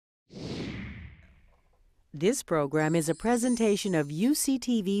This program is a presentation of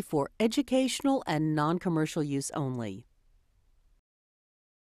UCTV for educational and non-commercial use only.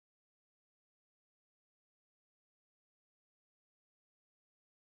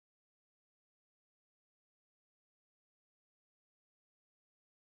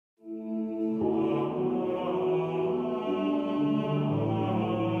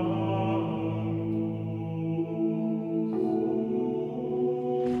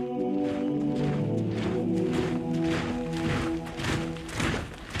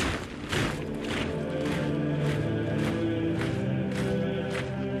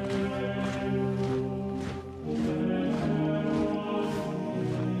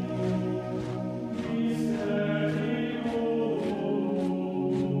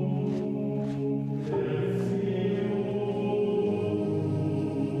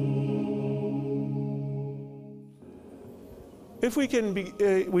 If we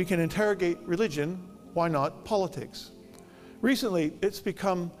can interrogate religion, why not politics? Recently, it's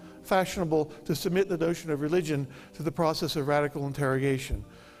become fashionable to submit the notion of religion to the process of radical interrogation.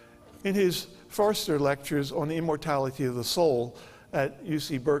 In his Forster lectures on the immortality of the soul at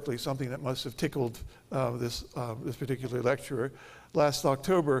UC Berkeley, something that must have tickled this particular lecturer, last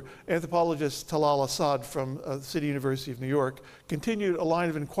October, anthropologist Talal Asad from the City University of New York continued a line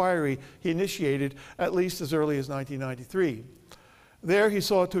of inquiry he initiated at least as early as 1993. There he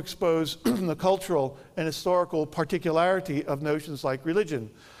sought to expose the cultural and historical particularity of notions like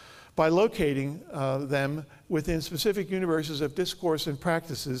religion by locating them within specific universes of discourse and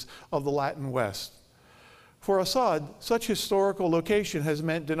practices of the Latin West. For Asad, such historical location has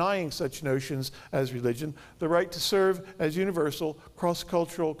meant denying such notions as religion the right to serve as universal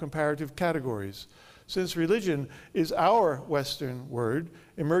cross-cultural comparative categories. Since religion is our Western word,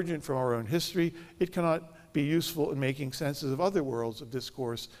 emergent from our own history, it cannot be useful in making senses of other worlds of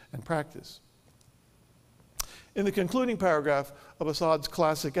discourse and practice. In the concluding paragraph of Asad's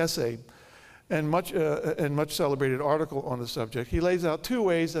classic essay and much celebrated article on the subject, he lays out two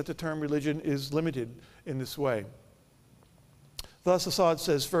ways that the term religion is limited in this way. Thus, Asad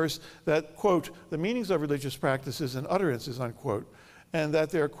says first that, quote, the meanings of religious practices and utterances, unquote, and that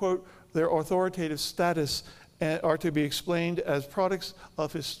their, quote, their authoritative status are to be explained as products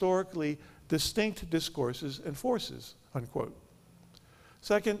of historically distinct discourses and forces, unquote.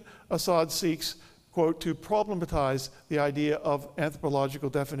 Second, Asad seeks, quote, to problematize the idea of anthropological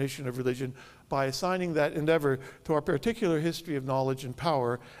definition of religion by assigning that endeavor to our particular history of knowledge and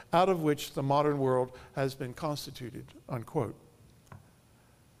power out of which the modern world has been constituted, unquote.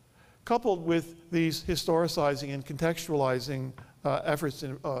 Coupled with these historicizing and contextualizing efforts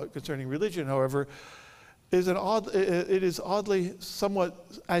concerning religion, however, it is oddly somewhat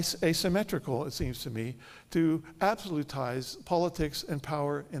asymmetrical, it seems to me, to absolutize politics and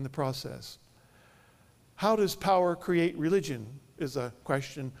power in the process. How does power create religion is a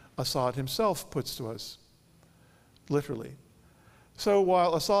question Asad himself puts to us, literally. So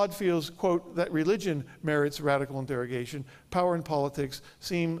while Asad feels, quote, that religion merits radical interrogation, power and politics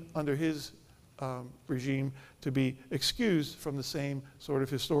seem, under his regime, to be excused from the same sort of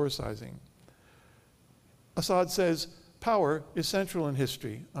historicizing. Asad says, power is central in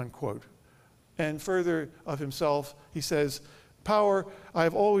history, unquote. And further of himself, he says, power, I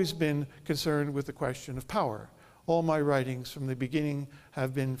have always been concerned with the question of power. All my writings from the beginning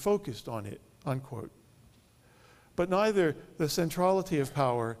have been focused on it, unquote. But neither the centrality of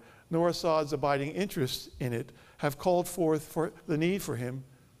power nor Asad's abiding interest in it have called forth for the need for him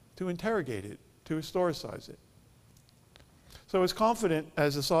to interrogate it, to historicize it. So as confident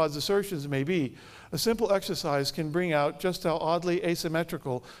as Asad's assertions may be, a simple exercise can bring out just how oddly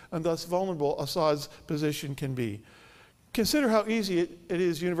asymmetrical and thus vulnerable Asad's position can be. Consider how easy it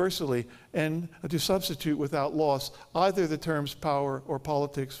is universally and to substitute without loss either the terms power or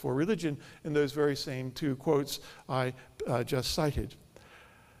politics for religion in those very same two quotes I just cited.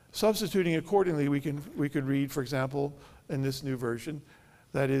 Substituting accordingly, we could read, for example, in this new version,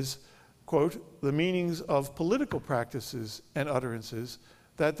 that is, quote, the meanings of political practices and utterances,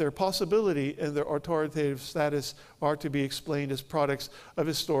 that their possibility and their authoritative status are to be explained as products of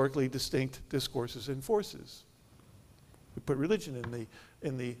historically distinct discourses and forces. We put religion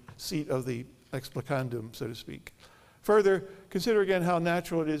in the seat of the explicandum, so to speak. Further, consider again how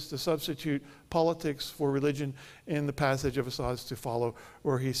natural it is to substitute politics for religion in the passage of Asad's to follow,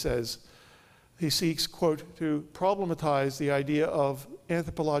 where he says, he seeks, quote, to problematize the idea of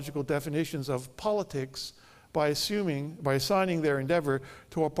anthropological definitions of politics by assigning their endeavor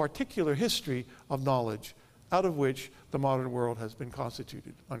to a particular history of knowledge, out of which the modern world has been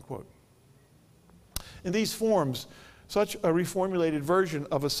constituted, unquote. In these forms, Such a reformulated version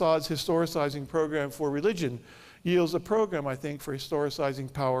of Assad's historicizing program for religion yields a program, I think, for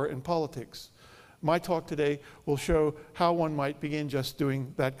historicizing power and politics. My talk today will show how one might begin just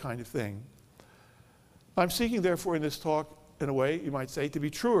doing that kind of thing. I'm seeking, therefore, in this talk, in a way, you might say, to be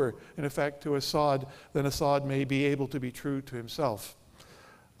truer, in effect, to Assad than Assad may be able to be true to himself.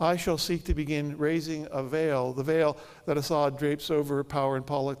 I shall seek to begin raising a veil, the veil that Assad drapes over power and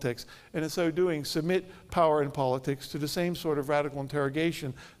politics, and in so doing, submit power and politics to the same sort of radical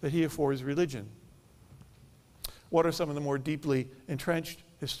interrogation that he affords religion. What are some of the more deeply entrenched,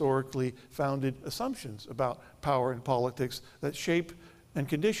 historically founded assumptions about power and politics that shape and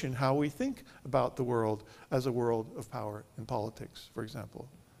condition how we think about the world as a world of power and politics, for example?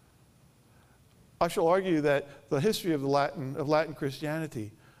 I shall argue that the history of Latin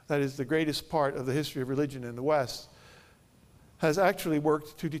Christianity, that is the greatest part of the history of religion in the West, has actually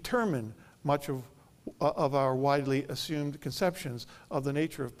worked to determine much of our widely assumed conceptions of the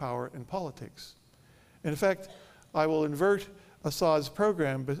nature of power and politics. In fact, I will invert Assad's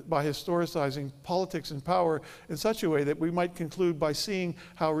program by historicizing politics and power in such a way that we might conclude by seeing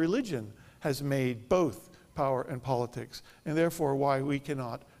how religion has made both power and politics, and therefore why we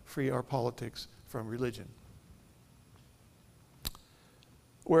cannot free our politics from religion.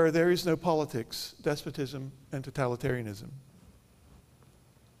 Where there is no politics, despotism and totalitarianism.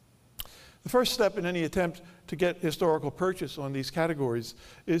 The first step in any attempt to get historical purchase on these categories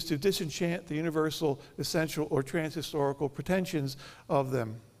is to disenchant the universal, essential, or transhistorical pretensions of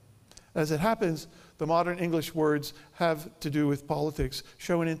them. As it happens, the modern English words have to do with politics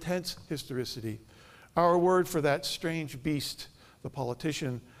show an intense historicity. Our word for that strange beast, the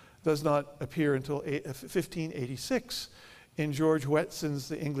politician, does not appear until 1586 in George Wetson's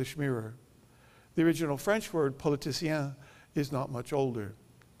The English Mirror. The original French word politicien is not much older.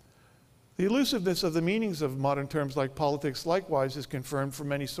 The elusiveness of the meanings of modern terms like politics likewise is confirmed from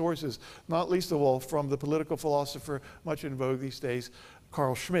many sources, not least of all from the political philosopher much in vogue these days,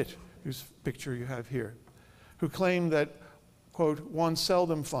 Carl Schmitt, whose picture you have here, who claimed that, quote, one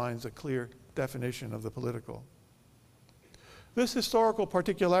seldom finds a clear definition of the political. This historical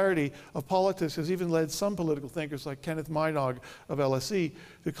particularity of politics has even led some political thinkers like Kenneth Minogue of LSE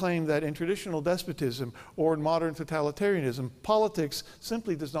to claim that in traditional despotism or in modern totalitarianism, politics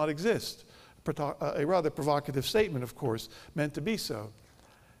simply does not exist. A rather provocative statement, of course, meant to be so.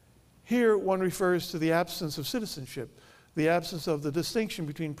 Here one refers to the absence of citizenship, the absence of the distinction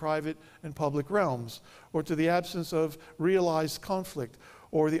between private and public realms, or to the absence of realized conflict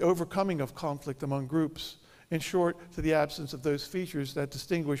or the overcoming of conflict among groups. In short, to the absence of those features that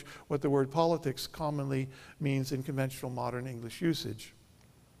distinguish what the word politics commonly means in conventional modern English usage.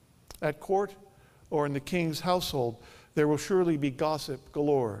 At court or in the king's household, there will surely be gossip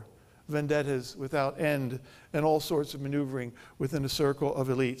galore, vendettas without end, and all sorts of maneuvering within a circle of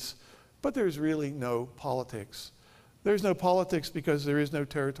elites. But there's really no politics. There's no politics because there is no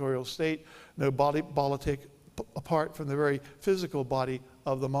territorial state, no body politic apart from the very physical body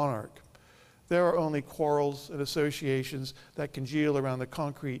of the monarch. There are only quarrels and associations that congeal around the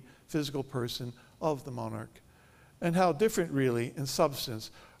concrete physical person of the monarch. And how different really in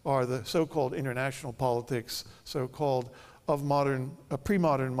substance are the so-called international politics, so-called of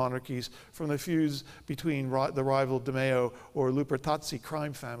pre-modern monarchies from the feuds between the rival De Maio or Lupertazzi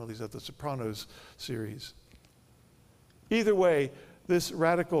crime families of the Sopranos series. Either way, this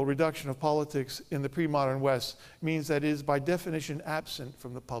radical reduction of politics in the pre-modern West means that it is by definition absent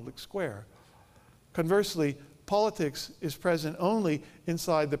from the public square. Conversely, politics is present only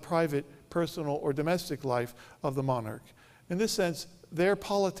inside the private, personal, or domestic life of the monarch. In this sense, their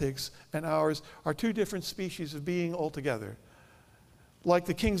politics and ours are two different species of being altogether. Like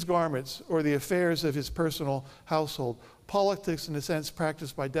the king's garments or the affairs of his personal household, politics, in a sense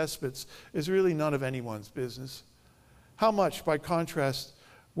practiced by despots, is really none of anyone's business. How much, by contrast,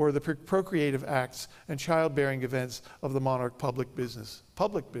 were the procreative acts and childbearing events of the monarch public business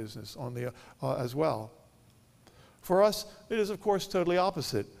on the, as well. For us, it is of course totally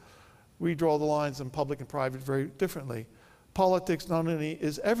opposite. We draw the lines on public and private very differently. Politics not only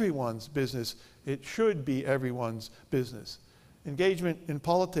is everyone's business, it should be everyone's business. Engagement in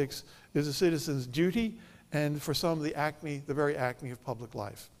politics is a citizen's duty, and for some, the very acme of public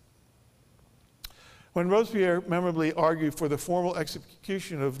life. When Robespierre memorably argued for the formal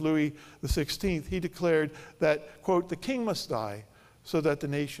execution of Louis XVI, he declared that, quote, the king must die so that the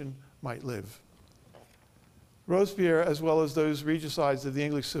nation might live. Robespierre, as well as those regicides of the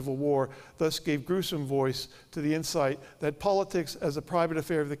English Civil War, thus gave gruesome voice to the insight that politics as a private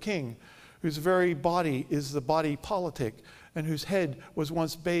affair of the king, whose very body is the body politic, and whose head was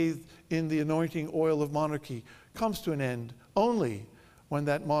once bathed in the anointing oil of monarchy, comes to an end only when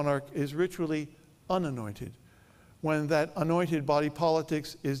that monarch is ritually unanointed, when that anointed body politic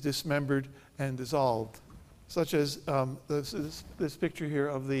is dismembered and dissolved, such as this picture here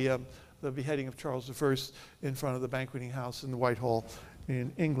of the beheading of Charles I in front of the banqueting house in the Whitehall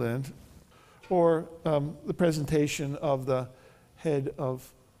in England, or the presentation of the head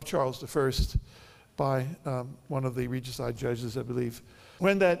of Charles I by one of the regicide judges, I believe.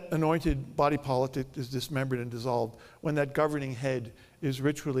 When that anointed body politic is dismembered and dissolved, when that governing head is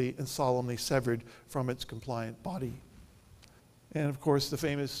ritually and solemnly severed from its compliant body. And of course, the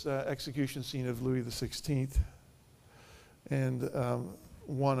famous execution scene of Louis XVI, and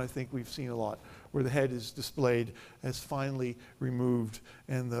one I think we've seen a lot, where the head is displayed as finally removed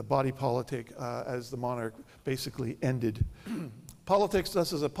and the body politic as the monarch basically ended. Politics,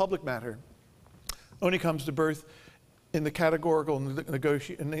 thus, as a public matter, only comes to birth in the categorical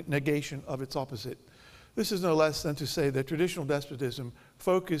negation of its opposite. This is no less than to say that traditional despotism,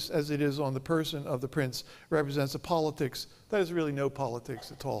 focused as it is on the person of the prince, represents a politics that is really no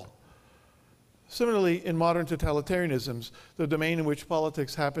politics at all. Similarly, in modern totalitarianisms, the domain in which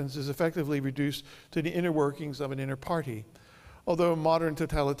politics happens is effectively reduced to the inner workings of an inner party. Although modern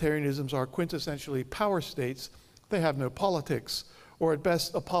totalitarianisms are quintessentially power states, they have no politics, or at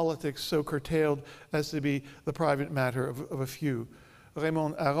best a politics so curtailed as to be the private matter of a few.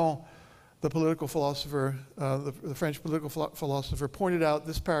 Raymond Aron, the political philosopher, the French political philosopher, pointed out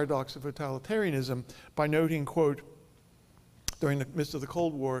this paradox of totalitarianism by noting, quote, during the midst of the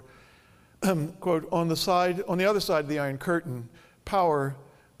Cold War, quote, on the other side of the Iron Curtain, power,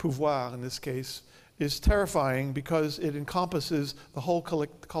 pouvoir in this case, is terrifying because it encompasses the whole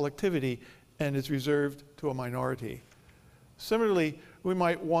collectivity and is reserved to a minority. Similarly, we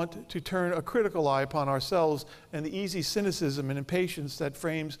might want to turn a critical eye upon ourselves and the easy cynicism and impatience that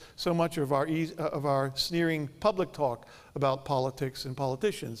frames so much of our sneering public talk about politics and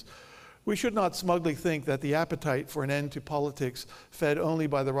politicians. We should not smugly think that the appetite for an end to politics, fed only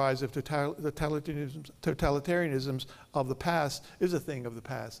by the rise of totalitarianisms of the past, is a thing of the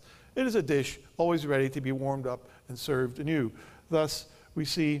past. It is a dish always ready to be warmed up and served anew. Thus, we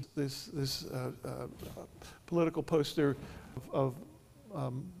see this political poster of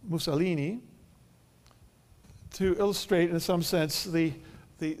Mussolini to illustrate, in some sense, what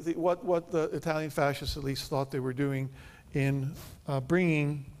the Italian fascists at least thought they were doing in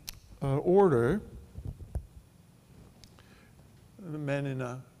bringing order. The men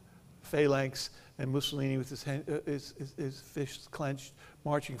in phalanx and Mussolini with his fists clenched,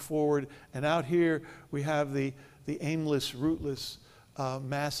 marching forward. And out here we have the aimless, rootless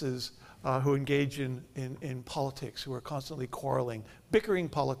masses who engage in politics, who are constantly quarreling, bickering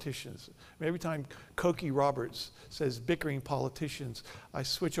politicians. I mean, every time Cokie Roberts says bickering politicians, I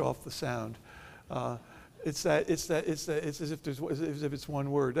switch off the sound. It's as if it's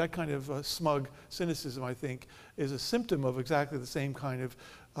one word. That kind of smug cynicism, I think, is a symptom of exactly the same kind of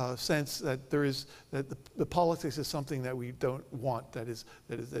sense that the politics is something that we don't want,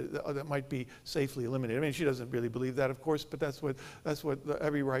 that might be safely eliminated. I mean, she doesn't really believe that, of course, but that's what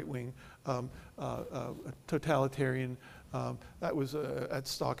every right-wing totalitarian that was at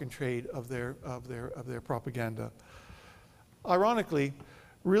stock and trade of their propaganda. Ironically,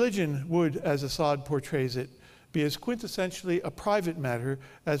 religion would, as Assad portrays it, be as quintessentially a private matter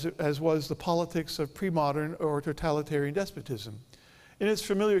as was the politics of pre-modern or totalitarian despotism. In its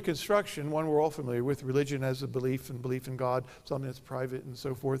familiar construction, one we're all familiar with, religion as a belief in God, something that's private and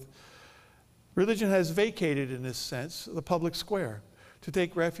so forth, religion has vacated, in this sense, the public square to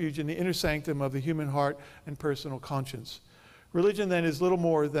take refuge in the inner sanctum of the human heart and personal conscience. Religion then is little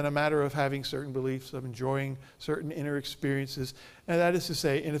more than a matter of having certain beliefs, of enjoying certain inner experiences, and that is to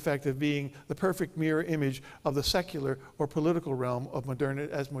say, in effect, of being the perfect mirror image of the secular or political realm of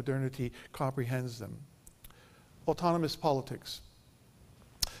modernity as modernity comprehends them. Autonomous politics.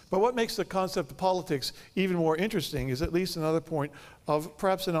 But what makes the concept of politics even more interesting is at least another point of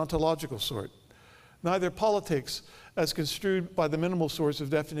perhaps an ontological sort. Neither politics, as construed by the minimal source of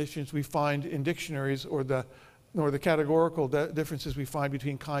definitions we find in dictionaries nor the categorical differences we find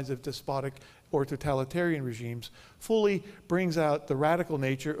between kinds of despotic or totalitarian regimes, fully brings out the radical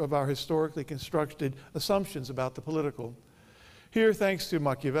nature of our historically constructed assumptions about the political. Here, thanks to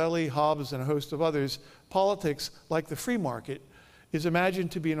Machiavelli, Hobbes, and a host of others, politics, like the free market, is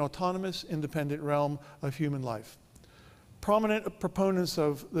imagined to be an autonomous, independent realm of human life. Prominent proponents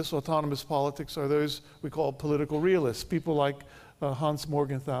of this autonomous politics are those we call political realists, people like Hans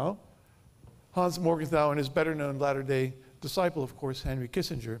Morgenthau. Hans Morgenthau and his better-known latter-day disciple, of course, Henry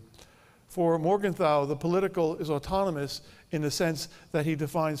Kissinger. For Morgenthau, the political is autonomous in the sense that he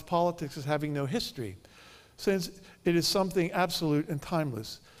defines politics as having no history, since it is something absolute and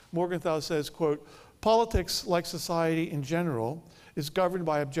timeless. Morgenthau says, quote, politics, like society in general, is governed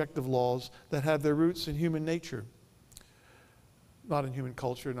by objective laws that have their roots in human nature, not in human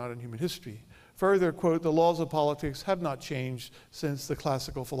culture, not in human history. Further, quote, the laws of politics have not changed since the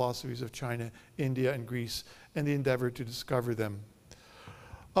classical philosophies of China, India, and Greece, and the endeavor to discover them.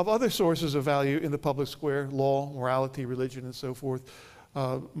 Of other sources of value in the public square, law, morality, religion, and so forth,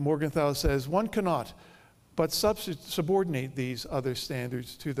 Morgenthau says, one cannot but subordinate these other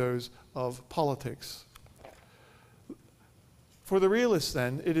standards to those of politics. For the realists,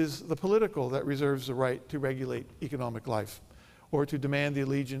 then, it is the political that reserves the right to regulate economic life, or to demand the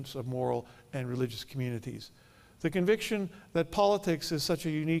allegiance of moral and religious communities. The conviction that politics is such a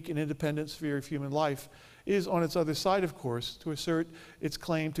unique and independent sphere of human life is, on its other side, of course, to assert its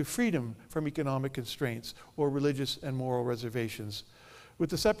claim to freedom from economic constraints or religious and moral reservations. With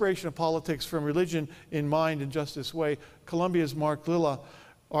the separation of politics from religion in mind in just this way, Columbia's Mark Lilla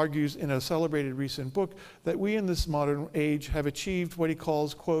argues in a celebrated recent book that we in this modern age have achieved what he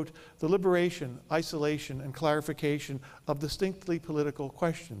calls, quote, the liberation, isolation, and clarification of distinctly political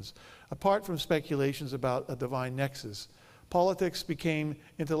questions, apart from speculations about a divine nexus. Politics became,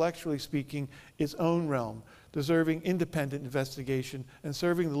 intellectually speaking, its own realm, deserving independent investigation and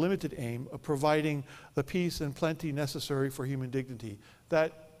serving the limited aim of providing the peace and plenty necessary for human dignity.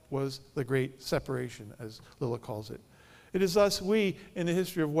 That was the great separation, as Lilla calls it. It is thus we in the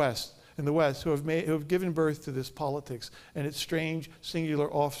history of the West, who have given birth to this politics and its strange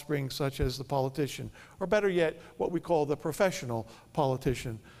singular offspring, such as the politician, or better yet, what we call the professional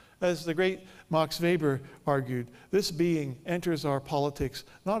politician. As the great Max Weber argued, this being enters our politics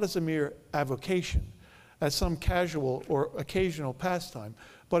not as a mere avocation, as some casual or occasional pastime,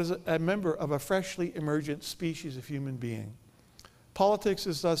 but as a member of a freshly emergent species of human being. Politics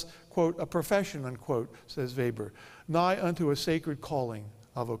is thus, quote, a profession, unquote, says Weber, nigh unto a sacred calling,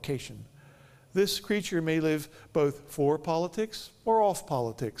 a vocation. This creature may live both for politics or off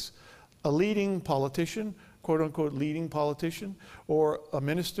politics. A leading politician, quote unquote leading politician, or a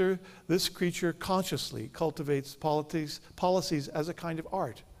minister, this creature consciously cultivates policies as a kind of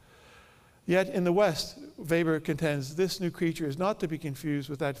art. Yet in the West, Weber contends this new creature is not to be confused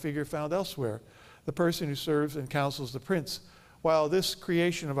with that figure found elsewhere, the person who serves and counsels the prince. While this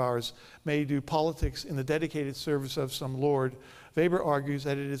creation of ours may do politics in the dedicated service of some lord, Weber argues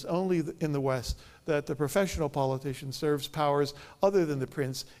that it is only in the West that the professional politician serves powers other than the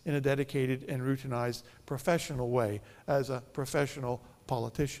prince in a dedicated and routinized professional way as a professional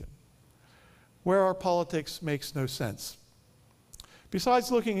politician. Where our politics makes no sense.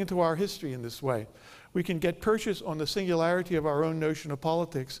 Besides looking into our history in this way, we can get purchase on the singularity of our own notion of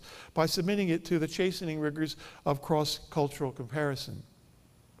politics by submitting it to the chastening rigors of cross-cultural comparison.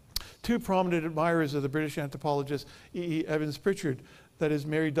 Two prominent admirers of the British anthropologist E. Evans Pritchard, that is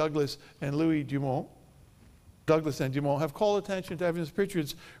Mary Douglas and Louis Dumont, Douglas and Dumont, have called attention to Evans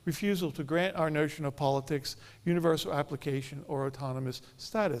Pritchard's refusal to grant our notion of politics universal application or autonomous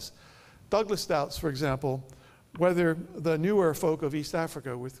status. Douglas doubts, for example, whether the newer folk of East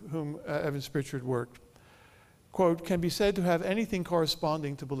Africa with whom Evans Pritchard worked, quote, can be said to have anything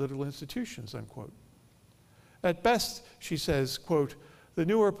corresponding to political institutions, unquote. At best, she says, quote, the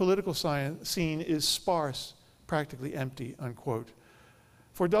newer political scene is sparse, practically empty, unquote.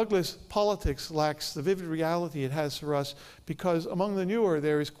 For Douglas, politics lacks the vivid reality it has for us because among the newer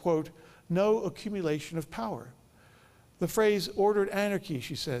there is, quote, no accumulation of power. The phrase ordered anarchy,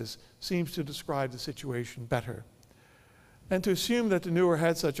 she says, seems to describe the situation better. And to assume that the newer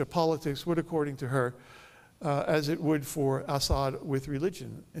had such a politics would, according to her, as it would for Assad with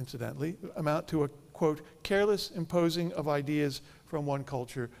religion, incidentally, amount to a, quote, careless imposing of ideas from one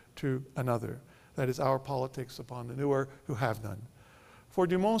culture to another. That is our politics upon the newer who have none. For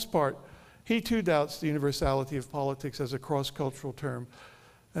Dumont's part, he too doubts the universality of politics as a cross-cultural term.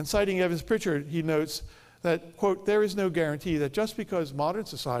 And citing Evans Pritchard, he notes that, quote, there is no guarantee that just because modern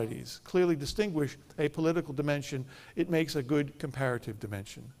societies clearly distinguish a political dimension, it makes a good comparative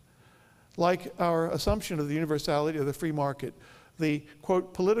dimension. Like our assumption of the universality of the free market, the,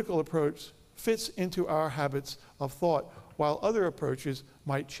 quote, political approach fits into our habits of thought, while other approaches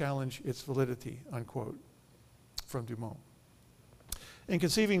might challenge its validity, unquote, from Dumont. In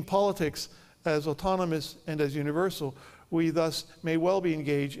conceiving politics as autonomous and as universal, we thus may well be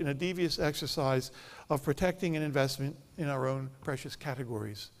engaged in a devious exercise of protecting an investment in our own precious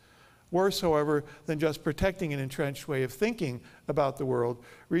categories. Worse, however, than just protecting an entrenched way of thinking about the world,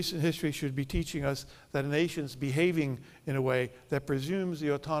 recent history should be teaching us that a nation's behaving in a way that presumes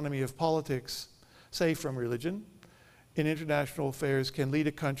the autonomy of politics, say from religion, in international affairs can lead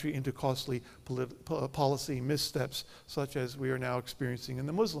a country into costly policy missteps, such as we are now experiencing in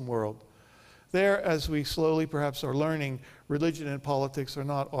the Muslim world. There, as we slowly perhaps are learning, religion and politics are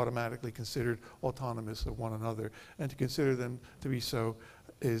not automatically considered autonomous of one another, and to consider them to be so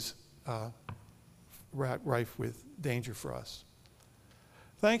is rife with danger for us.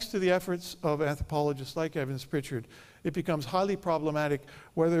 Thanks to the efforts of anthropologists like Evans Pritchard, it becomes highly problematic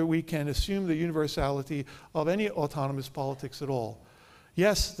whether we can assume the universality of any autonomous politics at all.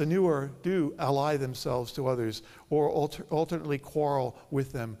 Yes, the newer do ally themselves to others or alternately quarrel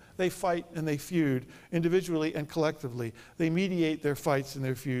with them. They fight and they feud individually and collectively. They mediate their fights and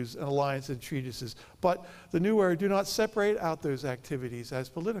their feuds and alliances and treatises. But the newer do not separate out those activities as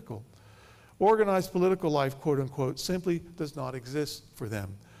political. Organized political life, quote unquote, simply does not exist for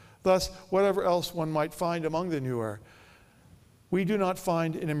them. Thus, whatever else one might find among the newer, we do not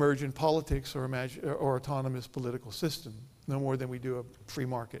find in emergent politics or autonomous political system, no more than we do a free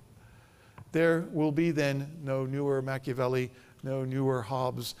market. There will be then no newer Machiavelli, no newer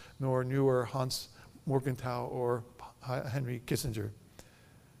Hobbes, nor newer Hans Morgenthau or Henry Kissinger.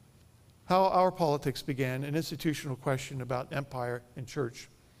 How our politics began, an institutional question about empire and church.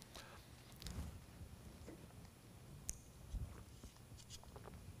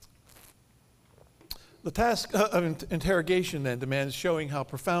 The task of interrogation then demands showing how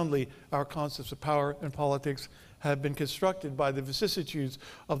profoundly our concepts of power and politics have been constructed by the vicissitudes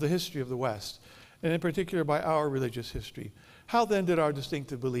of the history of the West, and in particular by our religious history. How then did our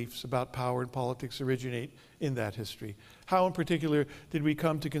distinctive beliefs about power and politics originate in that history? How in particular did we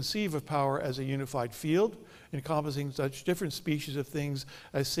come to conceive of power as a unified field, encompassing such different species of things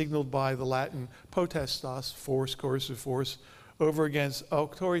as signaled by the Latin potestas, force, coercive force, over against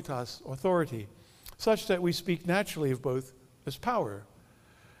auctoritas, authority, such that we speak naturally of both as power?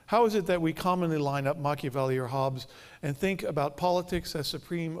 How is it that we commonly line up Machiavelli or Hobbes and think about politics as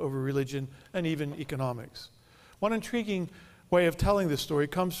supreme over religion and even economics? One intriguing way of telling this story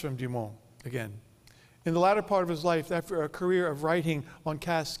comes from Dumont, again. In the latter part of his life, after a career of writing on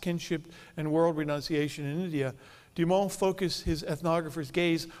caste, kinship, and world renunciation in India, Dumont focused his ethnographer's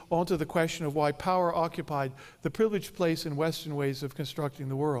gaze onto the question of why power occupied the privileged place in Western ways of constructing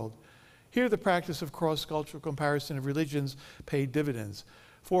the world. Here, the practice of cross-cultural comparison of religions paid dividends.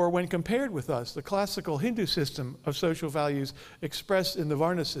 For when compared with us, the classical Hindu system of social values expressed in the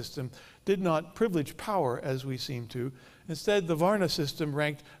Varna system did not privilege power as we seem to. Instead, the Varna system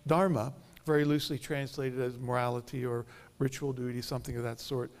ranked dharma, very loosely translated as morality or ritual duty, something of that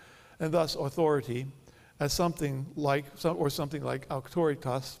sort, and thus authority, as something like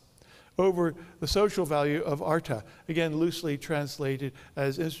auctoritas, over the social value of arta, again loosely translated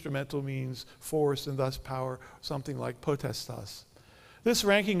as instrumental means, force, and thus power, something like potestas. This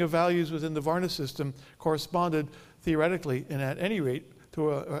ranking of values within the Varna system corresponded theoretically and at any rate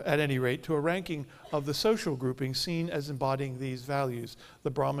to a ranking of the social groupings seen as embodying these values.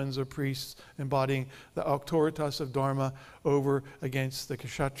 The Brahmins or priests embodying the auctoritas of dharma over against the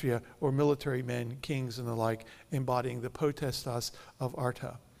kshatriya or military men, kings and the like, embodying the potestas of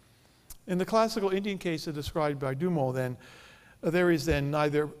arta. In the classical Indian case described by Dumont, then, there is then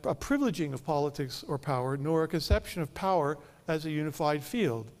neither a privileging of politics or power, nor a conception of power as a unified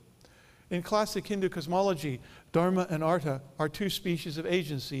field. In classic Hindu cosmology, dharma and arta are two species of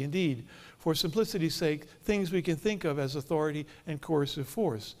agency. Indeed, for simplicity's sake, things we can think of as authority and coercive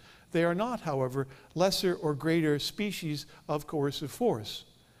force. They are not, however, lesser or greater species of coercive force.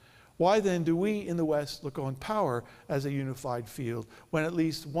 Why then do we in the West look on power as a unified field when at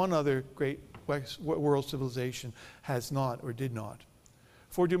least one other great world civilization has not or did not?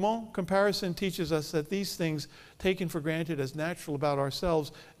 For Dumont, comparison teaches us that these things taken for granted as natural about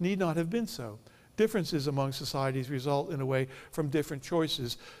ourselves need not have been so. Differences among societies result in a way from different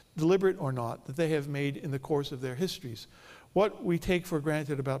choices, deliberate or not, that they have made in the course of their histories. What we take for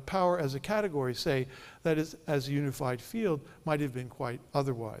granted about power as a category, say, that is as a unified field, might have been quite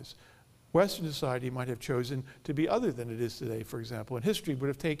otherwise. Western society might have chosen to be other than it is today, for example, and history would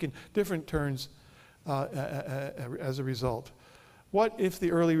have taken different turns as a result. What if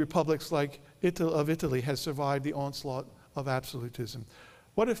the early republics like Italy had survived the onslaught of absolutism?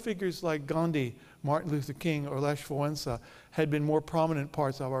 What if figures like Gandhi, Martin Luther King, or Lech Walesa had been more prominent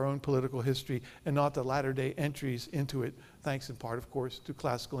parts of our own political history and not the latter-day entries into it, thanks in part, of course, to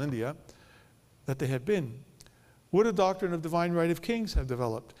classical India, that they had been? Would a doctrine of divine right of kings have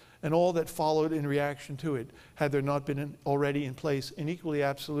developed, and all that followed in reaction to it, had there not been already in place an equally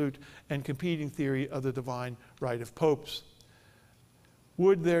absolute and competing theory of the divine right of popes?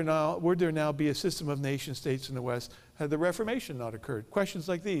 Would there now be a system of nation states in the West had the Reformation not occurred? Questions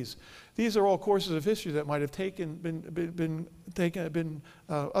like these. These are all courses of history that might have been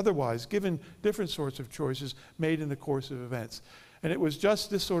otherwise, given different sorts of choices made in the course of events. And it was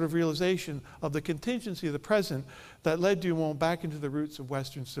just this sort of realization of the contingency of the present that led Dumont back into the roots of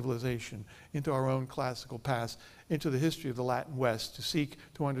Western civilization, into our own classical past, into the history of the Latin West, to seek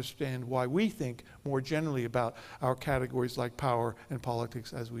to understand why we think more generally about our categories like power and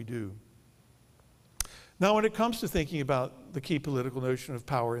politics as we do. Now, when it comes to thinking about the key political notion of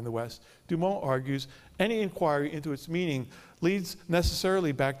power in the West, Dumont argues any inquiry into its meaning leads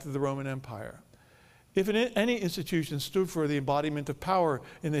necessarily back to the Roman Empire. If any institution stood for the embodiment of power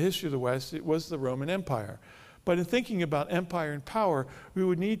in the history of the West, it was the Roman Empire. But in thinking about empire and power, we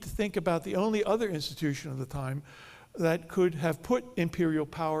would need to think about the only other institution of the time that could have put imperial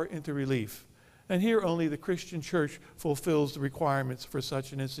power into relief. And here only the Christian church fulfills the requirements for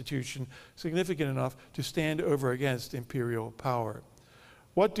such an institution significant enough to stand over against imperial power.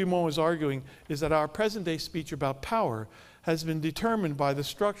 What Dumont is arguing is that our present-day speech about power has been determined by the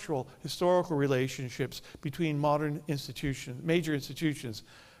structural historical relationships between modern institutions, major institutions.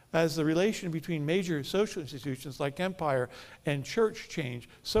 As the relation between major social institutions like empire and church change,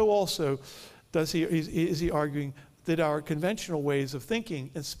 so also is he arguing that our conventional ways of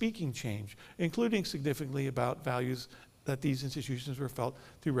thinking and speaking change, including significantly about values that these institutions were felt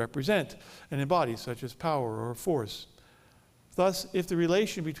to represent and embody, such as power or force. Thus, if the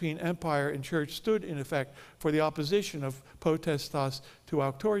relation between empire and church stood, in effect, for the opposition of potestas to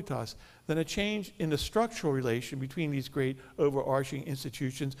auctoritas, then a change in the structural relation between these great overarching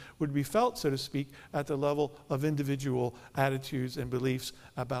institutions would be felt, so to speak, at the level of individual attitudes and beliefs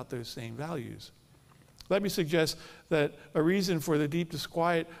about those same values. Let me suggest that a reason for the deep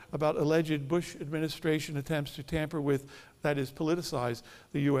disquiet about alleged Bush administration attempts to tamper with, that is, politicize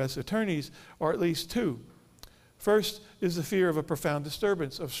the U.S. attorneys, are at least two. First is the fear of a profound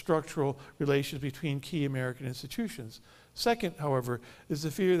disturbance of structural relations between key American institutions. Second, however, is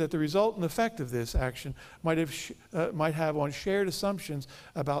the fear that the resultant effect of this action might have on shared assumptions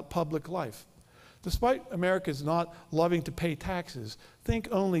about public life. Despite Americans not loving to pay taxes, think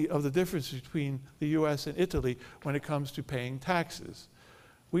only of the difference between the U.S. and Italy when it comes to paying taxes.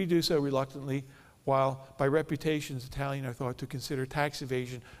 We do so reluctantly, while by reputations Italians are thought to consider tax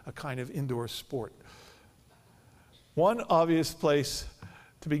evasion a kind of indoor sport. One obvious place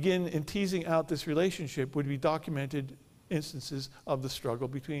to begin in teasing out this relationship would be documented instances of the struggle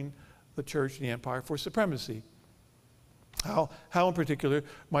between the church and the empire for supremacy. How in particular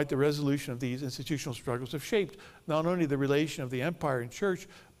might the resolution of these institutional struggles have shaped not only the relation of the empire and church,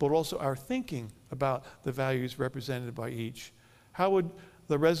 but also our thinking about the values represented by each? How would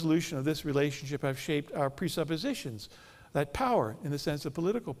the resolution of this relationship have shaped our presuppositions that power, in the sense of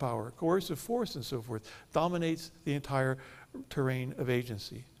political power, coercive force and so forth, dominates the entire terrain of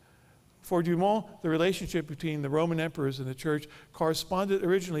agency? For Dumont, the relationship between the Roman emperors and the church corresponded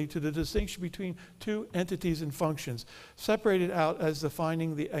originally to the distinction between two entities and functions, separated out as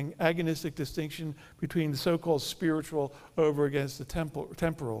defining the agonistic distinction between the so-called spiritual over against the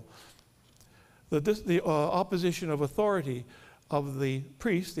temporal. The opposition of authority of the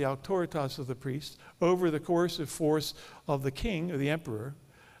priest, the auctoritas of the priest, over the coercive force of the king or the emperor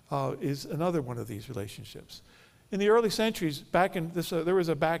is another one of these relationships. In the early centuries, there was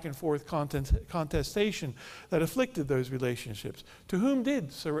a back and forth contestation that afflicted those relationships. To whom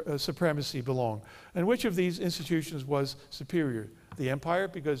did supremacy belong? And which of these institutions was superior? The empire,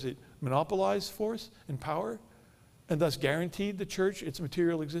 because it monopolized force and power, and thus guaranteed the church its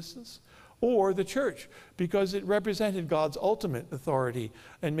material existence? Or the church, because it represented God's ultimate authority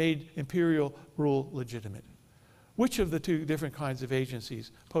and made imperial rule legitimate? Which of the two different kinds of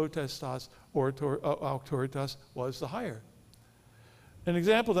agencies, potestas or auctoritas, was the higher? An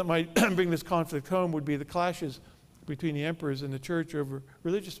example that might bring this conflict home would be the clashes between the emperors and the church over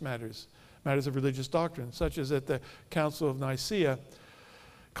religious matters of religious doctrine, such as at the Council of Nicaea.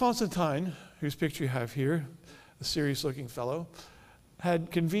 Constantine, whose picture you have here, a serious-looking fellow,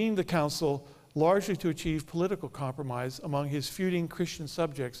 had convened the council largely to achieve political compromise among his feuding Christian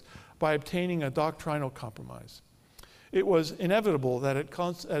subjects by obtaining a doctrinal compromise. It was inevitable that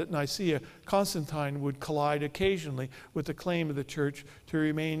at Nicaea, Constantine would collide occasionally with the claim of the church to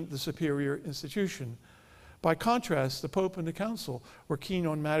remain the superior institution. By contrast, the Pope and the Council were keen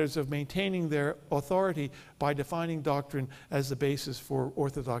on matters of maintaining their authority by defining doctrine as the basis for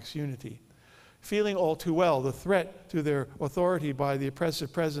orthodox unity. Feeling all too well the threat to their authority by the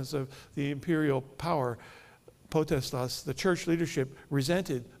oppressive presence of the imperial power, potestas, the church leadership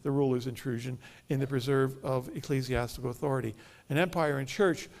resented the ruler's intrusion in the preserve of ecclesiastical authority and empire and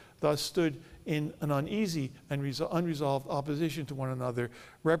church thus stood in an uneasy and unresolved opposition to one another,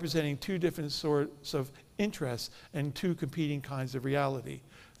 representing two different sorts of interests and two competing kinds of reality.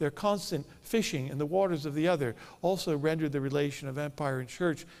 Their constant fishing in the waters of the other also rendered the relation of empire and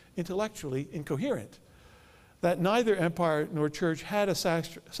church intellectually incoherent. That neither empire nor church had a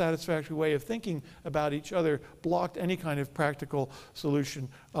satisfactory way of thinking about each other blocked any kind of practical solution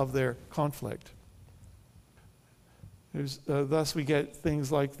of their conflict. Thus we get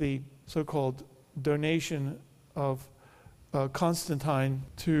things like the so-called donation of Constantine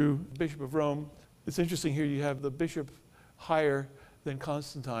to Bishop of Rome. It's interesting here you have the bishop higher than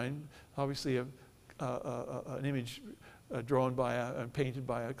Constantine, obviously an image drawn by and painted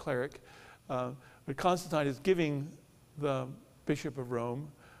by a cleric. But Constantine is giving the Bishop of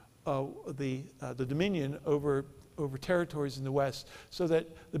Rome the dominion over territories in the West, so that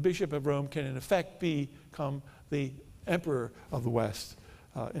the Bishop of Rome can in effect become the emperor of the West,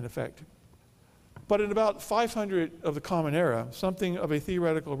 in effect. But in about 500 of the Common Era, something of a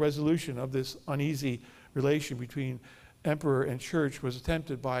theoretical resolution of this uneasy relation between emperor and church was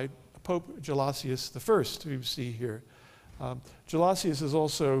attempted by Pope Gelasius I, who you see here. Gelasius is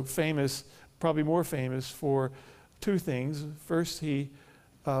also famous, probably more famous, for two things. First, he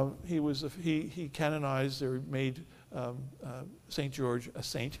canonized or made St. George a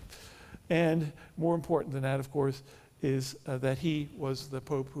saint. And more important than that, of course, is that he was the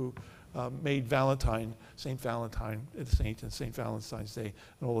Pope who made Valentine, St. Valentine, a saint, and St. Valentine's Day,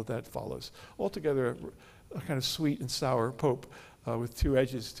 and all of that follows. Altogether, a kind of sweet and sour Pope with two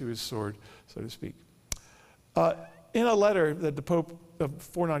edges to his sword, so to speak. In a letter that the Pope of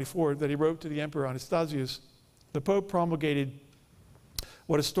 494 that he wrote to the Emperor Anastasius, the Pope promulgated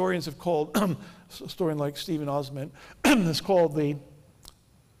what historians have called, a historian like Stephen Osment has called the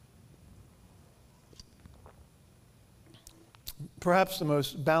perhaps the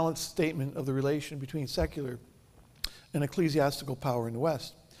most balanced statement of the relation between secular and ecclesiastical power in the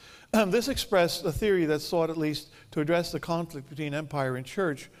West. This expressed a theory that sought at least to address the conflict between empire and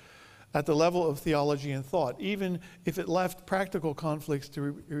church at the level of theology and thought, even if it left practical conflicts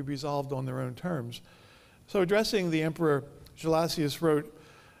to be resolved on their own terms. So addressing the Emperor, Gelasius wrote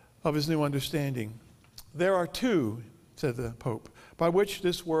of his new understanding, "There are two," said the Pope, "by which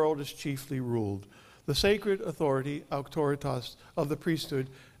this world is chiefly ruled, the sacred authority, auctoritas, of the priesthood,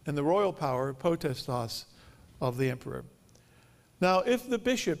 and the royal power, potestas, of the emperor. Now, if the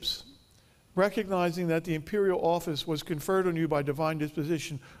bishops, recognizing that the imperial office was conferred on you by divine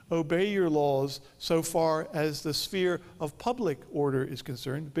disposition, obey your laws so far as the sphere of public order is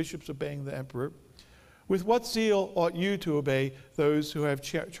concerned," bishops obeying the emperor, "with what zeal ought you to obey those who have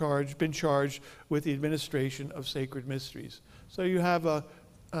been charged with the administration of sacred mysteries?" So you have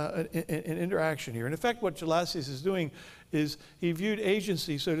an interaction here. In effect, what Gelasius is doing is he viewed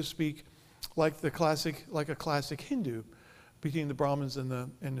agency, so to speak, like a classic Hindu between the Brahmins and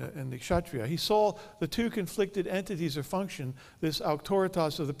the Kshatriya. He saw the two conflicted entities or function, this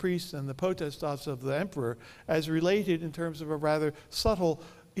auctoritas of the priest and the potestas of the emperor, as related in terms of a rather subtle,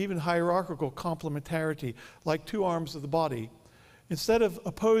 even hierarchical complementarity, like two arms of the body. Instead of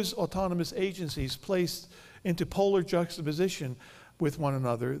opposed autonomous agencies placed into polar juxtaposition with one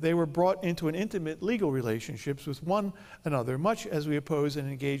another, they were brought into an intimate legal relationships with one another, much as we oppose and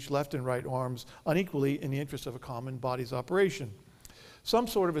engage left and right arms unequally in the interest of a common body's operation. Some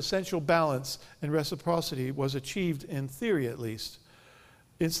sort of essential balance and reciprocity was achieved in theory, at least.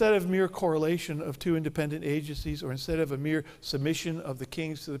 Instead of mere correlation of two independent agencies, or instead of a mere submission of the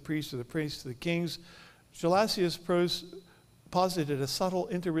kings to the priests or the priests to the kings, Gelasius posited a subtle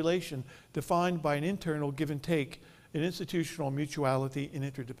interrelation defined by an internal give and take, an institutional mutuality and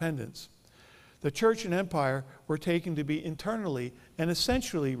interdependence. The church and empire were taken to be internally and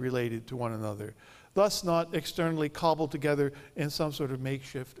essentially related to one another, thus not externally cobbled together in some sort of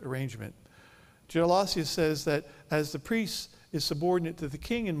makeshift arrangement. Gelasius says that as the priest is subordinate to the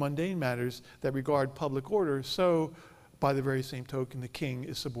king in mundane matters that regard public order, so by the very same token the king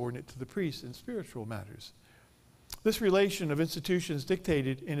is subordinate to the priest in spiritual matters. This relation of institutions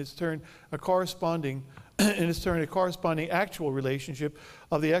dictated in its turn a corresponding actual relationship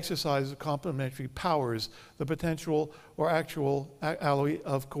of the exercise of complementary powers, the potential or actual alloy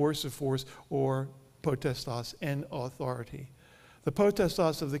of coercive force or potestas and authority. The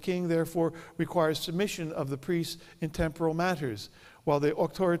potestas of the king, therefore, requires submission of the priest in temporal matters, while the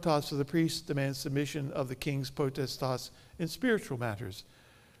auctoritas of the priest demands submission of the king's potestas in spiritual matters.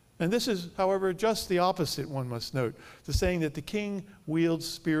 And this is, however, just the opposite, one must note, the saying that the king wields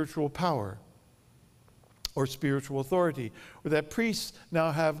spiritual power or spiritual authority, or that priests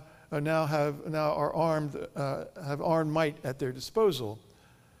now have are armed, have armed might at their disposal.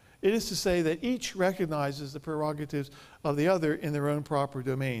 It is to say that each recognizes the prerogatives of the other in their own proper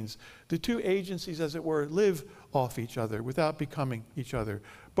domains. The two agencies, as it were, live off each other without becoming each other.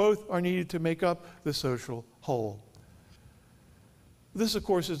 Both are needed to make up the social whole. This, of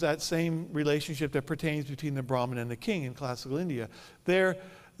course, is that same relationship that pertains between the Brahmin and the king in classical India. There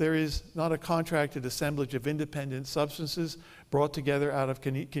is not a contracted assemblage of independent substances brought together out of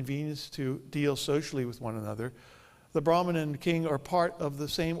convenience to deal socially with one another. The Brahmin and the king are part of the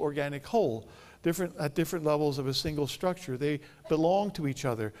same organic whole, at different levels of a single structure. They belong to each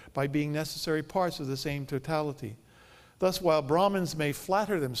other by being necessary parts of the same totality. Thus, while Brahmins may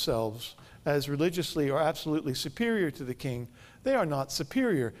flatter themselves as religiously or absolutely superior to the king, they are not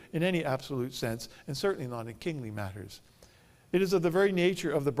superior in any absolute sense, and certainly not in kingly matters. It is of the very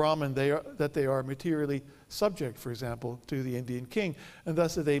nature of the Brahmin that they are materially subject, for example, to the Indian king, and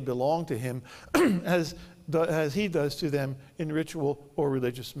thus that they belong to him as he does to them in ritual or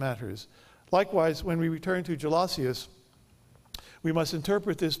religious matters. Likewise, when we return to Gelasius, we must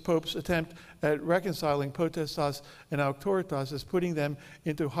interpret this Pope's attempt at reconciling potestas and auctoritas as putting them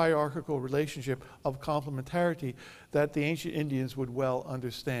into hierarchical relationship of complementarity that the ancient Indians would well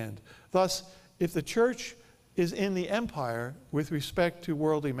understand. Thus, if the church is in the empire with respect to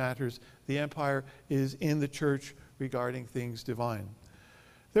worldly matters, the empire is in the church regarding things divine.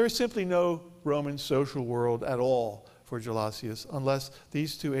 There is simply no Roman social world at all for Gelasius unless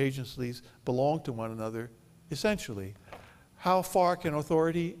these two agencies belong to one another essentially. How far can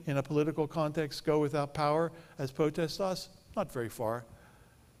authority in a political context go without power as potestas? Not very far.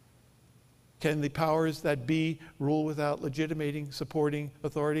 Can the powers that be rule without legitimating, supporting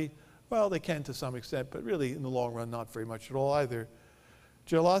authority? Well, they can to some extent, but really in the long run, not very much at all either.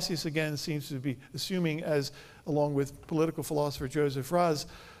 Gelasius again seems to be assuming, as along with political philosopher Joseph Raz,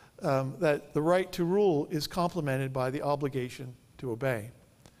 that the right to rule is complemented by the obligation to obey.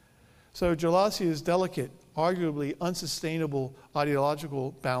 So Gelasius' delicate, arguably unsustainable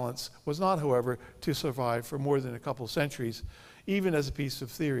ideological balance was not, however, to survive for more than a couple centuries, even as a piece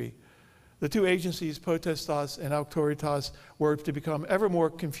of theory. The two agencies, potestas and auctoritas, were to become ever more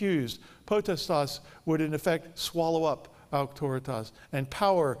confused. Potestas would in effect swallow up auctoritas, and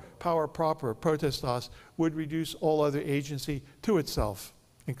power proper, potestas, would reduce all other agency to itself,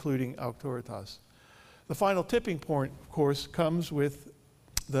 including auctoritas. The final tipping point, of course, comes with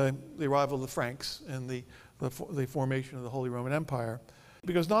the arrival of the Franks and the formation of the Holy Roman Empire.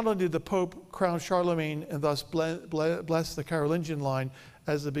 Because not only did the Pope crown Charlemagne and thus bless the Carolingian line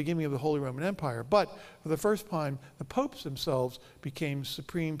as the beginning of the Holy Roman Empire, but for the first time, the popes themselves became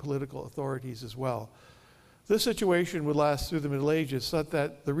supreme political authorities as well. This situation would last through the Middle Ages, such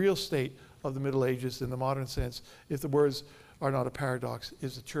that the real state of the Middle Ages in the modern sense, if the words are not a paradox,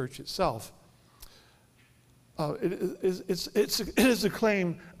 is the church itself. It is a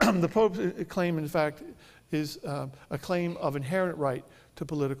claim, the Pope's claim, in fact, is a claim of inherent right to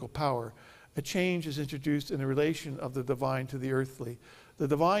political power. A change is introduced in the relation of the divine to the earthly. The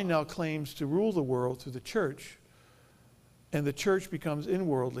divine now claims to rule the world through the church, and the church becomes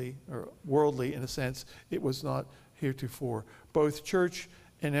inworldly, or worldly in a sense it was not heretofore. Both church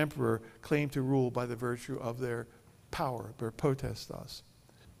and emperor claim to rule by the virtue of their power, their potestas.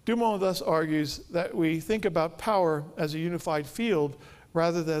 Dumont thus argues that we think about power as a unified field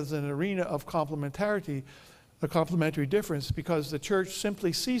rather than as an arena of complementarity, a complementary difference, because the church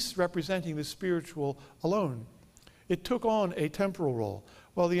simply ceased representing the spiritual alone. It took on a temporal role,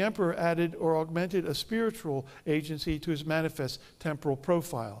 while the emperor added or augmented a spiritual agency to his manifest temporal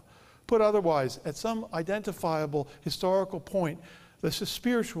profile. Put otherwise, at some identifiable historical point, the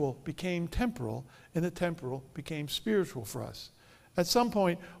spiritual became temporal, and the temporal became spiritual for us. At some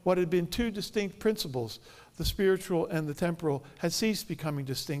point, what had been two distinct principles, the spiritual and the temporal, had ceased becoming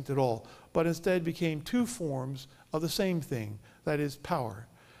distinct at all, but instead became two forms of the same thing, that is, power.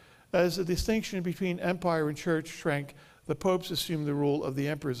 As the distinction between empire and church shrank, the popes assumed the rule of the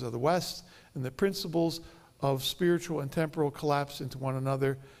emperors of the West, and the principles of spiritual and temporal collapsed into one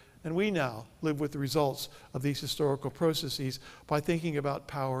another. And we now live with the results of these historical processes by thinking about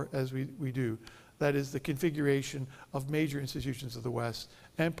power as we do. That is, the configuration of major institutions of the West,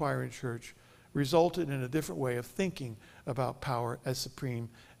 empire and church, resulted in a different way of thinking about power as supreme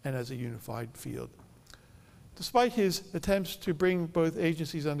and as a unified field. Despite his attempts to bring both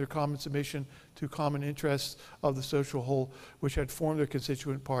agencies under common submission to common interests of the social whole, which had formed their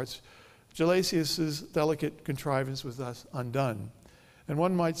constituent parts, Gelasius' delicate contrivance was thus undone. And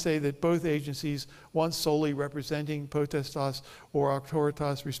one might say that both agencies, once solely representing potestas or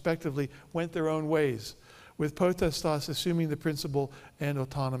auctoritas respectively, went their own ways, with potestas assuming the principal and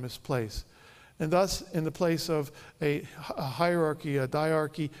autonomous place. And thus, in the place of a hierarchy, a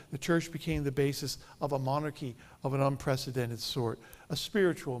diarchy, the church became the basis of a monarchy of an unprecedented sort, a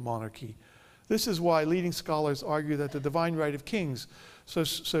spiritual monarchy. This is why leading scholars argue that the divine right of kings, so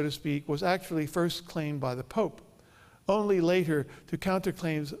to speak, was actually first claimed by the Pope. Only later, to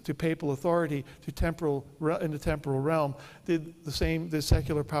counterclaims to papal authority in the temporal realm, did the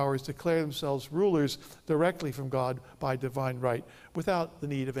secular powers declare themselves rulers directly from God by divine right, without the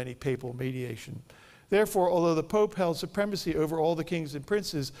need of any papal mediation. Therefore, although the Pope held supremacy over all the kings and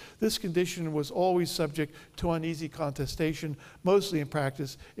princes, this condition was always subject to uneasy contestation, mostly in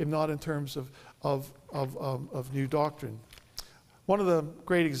practice, if not in terms of new doctrine. One of the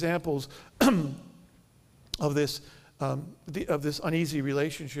great examples of this uneasy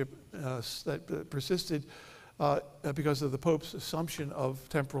relationship that persisted because of the Pope's assumption of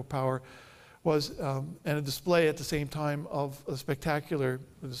temporal power was, and a display at the same time of a spectacular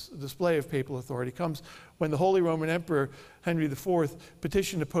display of papal authority, comes when the Holy Roman Emperor Henry IV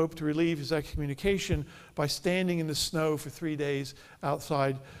petitioned the Pope to relieve his excommunication by standing in the snow for 3 days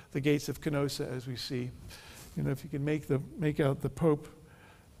outside the gates of Canossa, as we see. You know, if you can make out the Pope,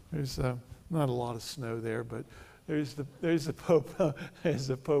 there's not a lot of snow there, but there's the Pope. There's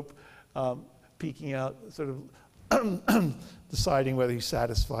the Pope peeking out, sort of deciding whether he's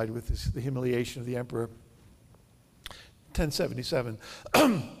satisfied with the humiliation of the emperor. 1077.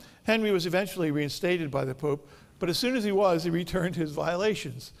 Henry was eventually reinstated by the Pope, but as soon as he was, he returned his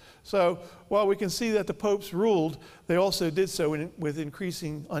violations. So while we can see that the popes ruled, they also did so with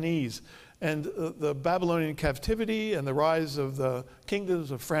increasing unease. And the Babylonian captivity and the rise of the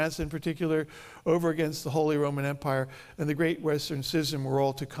kingdoms of France in particular over against the Holy Roman Empire and the Great Western Schism were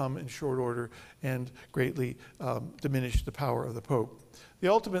all to come in short order and greatly diminish the power of the Pope. The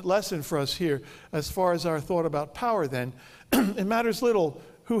ultimate lesson for us here, as far as our thought about power then, it matters little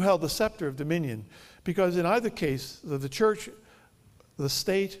who held the scepter of dominion, because in either case, the church, the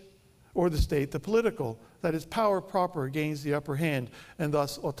state, the political, that is, power proper, gains the upper hand, and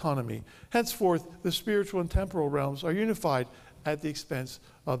thus autonomy. Henceforth, the spiritual and temporal realms are unified at the expense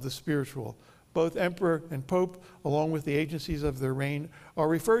of the spiritual. Both emperor and pope, along with the agencies of their reign, are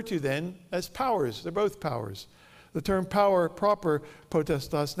referred to then as powers. They're both powers. The term power proper,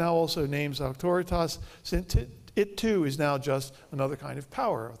 potestas, now also names auctoritas, since it too is now just another kind of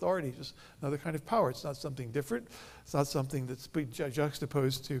power. Authority is another kind of power. It's not something different. It's not something that's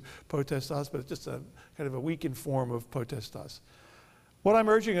juxtaposed to potestas, but it's just a kind of a weakened form of potestas. What I'm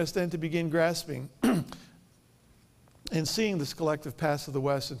urging us then to begin grasping and seeing this collective past of the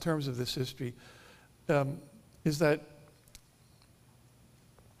West in terms of this history is that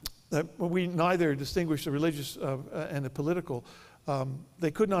we neither distinguish the religious and the political.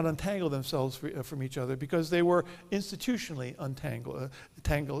 They could not untangle themselves from each other because they were institutionally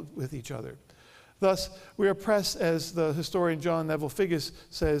entangled with each other. Thus, we are pressed, as the historian John Neville Figgis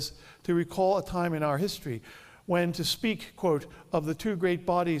says, to recall a time in our history when to speak, quote, of the two great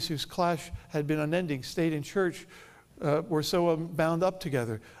bodies whose clash had been unending, state and church, were so bound up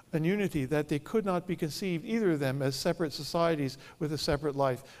together in unity that they could not be conceived, either of them, as separate societies with a separate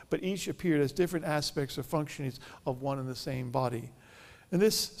life, but each appeared as different aspects or functionings of one and the same body. In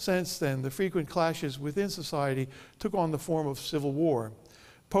this sense, then, the frequent clashes within society took on the form of civil war.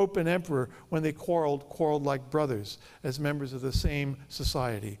 Pope and emperor, when they quarreled like brothers, as members of the same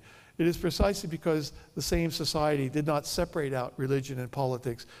society. It is precisely because the same society did not separate out religion and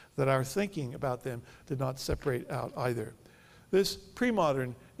politics that our thinking about them did not separate out either. This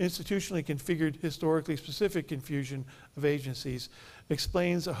pre-modern, institutionally configured, historically specific confusion of agencies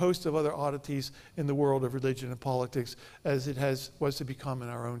explains a host of other oddities in the world of religion and politics as it was to become in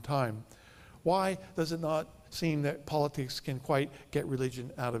our own time. Why does it not seem that politics can quite get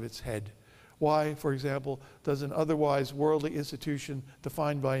religion out of its head? Why, for example, does an otherwise worldly institution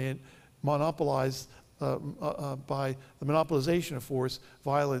defined by it monopolized by the monopolization of force,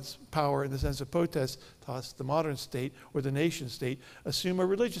 violence, power in the sense of potestas, the modern state or the nation state, assume a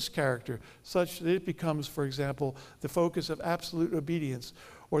religious character such that it becomes, for example, the focus of absolute obedience,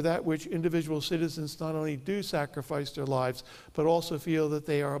 or that which individual citizens not only do sacrifice their lives, but also feel that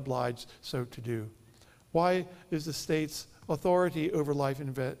they are obliged so to do? Why is the state's authority over life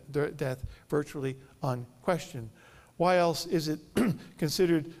and death virtually unquestioned? Why else is it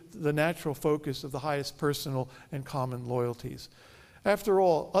considered the natural focus of the highest personal and common loyalties? After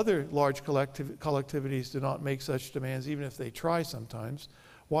all, other large collectivities do not make such demands, even if they try sometimes.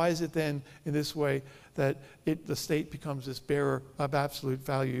 Why is it then in this way that the state becomes this bearer of absolute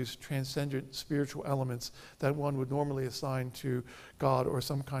values, transcendent spiritual elements that one would normally assign to God or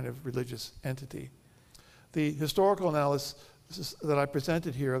some kind of religious entity? The historical analysis that I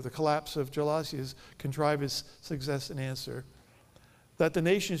presented here of the collapse of Gelasius contrive its success and answer. That the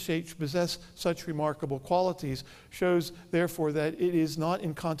nation state should possess such remarkable qualities shows, therefore, that it is not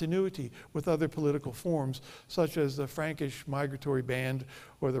in continuity with other political forms, such as the Frankish migratory band,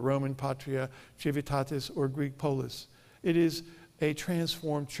 or the Roman patria civitatis, or Greek polis. It is a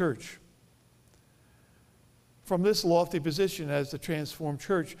transformed church. From this lofty position as the transformed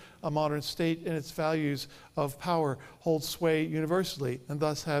church, a modern state and its values of power hold sway universally, and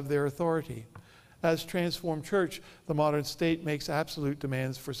thus have their authority. As transformed church, the modern state makes absolute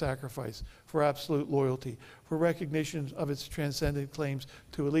demands for sacrifice, for absolute loyalty, for recognition of its transcendent claims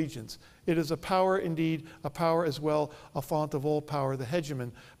to allegiance. It is a power indeed, a power as well, a font of all power, the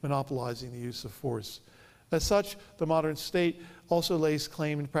hegemon monopolizing the use of force. As such, the modern state also lays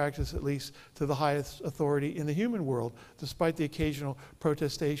claim in practice, at least, to the highest authority in the human world, despite the occasional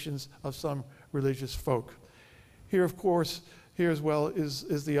protestations of some religious folk. Here, of course, here as well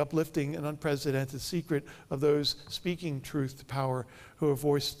is the uplifting and unprecedented secret of those speaking truth to power, who have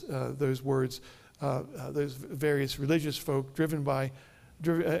voiced those words, those various religious folk driven by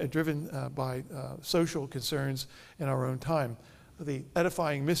social concerns in our own time. The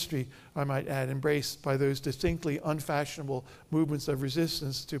edifying mystery, I might add, embraced by those distinctly unfashionable movements of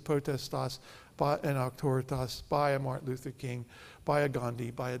resistance to potestas and auctoritas by a Martin Luther King, by a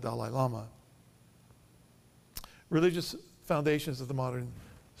Gandhi, by a Dalai Lama. Religious foundations of the modern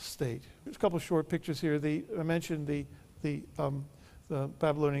state. There's a couple of short pictures here. I mentioned the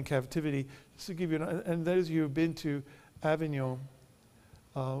Babylonian captivity. Just to give you, and those of you who have been to Avignon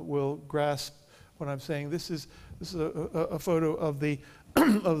will grasp what I'm saying. This is a photo of the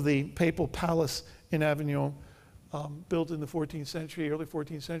of the papal palace in Avignon, built in the 14th century, early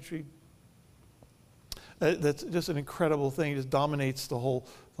 14th century. That's just an incredible thing. It just dominates the whole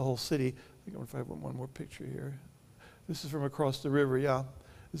city. I think if I have one more picture here. This is from across the river. Yeah,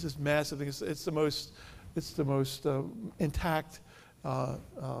 this is massive. It's the most intact,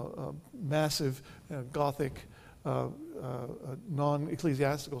 massive Gothic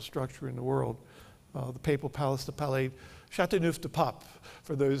non-ecclesiastical structure in the world. The papal palace, the Palais Châteauneuf-du-Pape,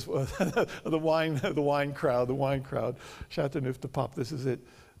 for those the wine crowd. Châteauneuf-du-Pape. This is it.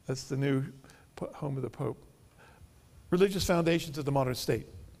 That's the new home of the Pope. Religious foundations of the modern state.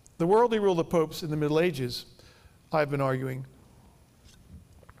 The worldly rule of popes in the Middle Ages, I've been arguing,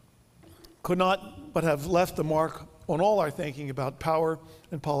 could not but have left a mark on all our thinking about power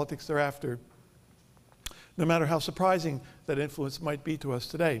and politics thereafter, no matter how surprising that influence might be to us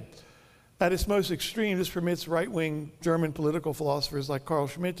today. At its most extreme, this permits right-wing German political philosophers like Carl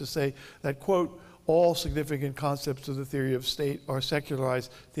Schmitt to say that, quote, all significant concepts of the theory of state are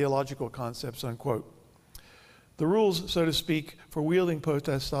secularized theological concepts, unquote. The rules, so to speak, for wielding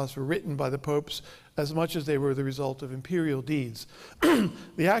potestas were written by the popes as much as they were the result of imperial deeds.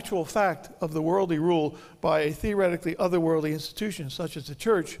 The actual fact of the worldly rule by a theoretically otherworldly institution such as the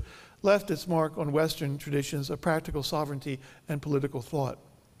church left its mark on Western traditions of practical sovereignty and political thought.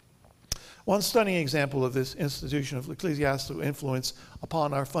 One stunning example of this institution of ecclesiastical influence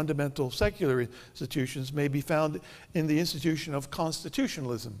upon our fundamental secular institutions may be found in the institution of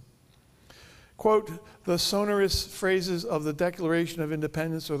constitutionalism. Quote, the sonorous phrases of the Declaration of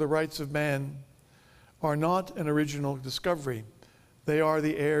Independence or the Rights of Man are not an original discovery. They are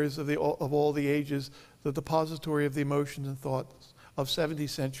the heirs of all the ages, the depository of the emotions and thoughts of 70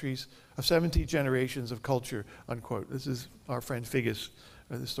 centuries, of 70 generations of culture, unquote. This is our friend Figgis,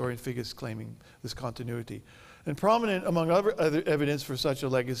 the historian Figgis, claiming this continuity. And prominent among other evidence for such a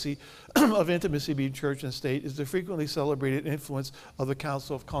legacy of intimacy between church and state is the frequently celebrated influence of the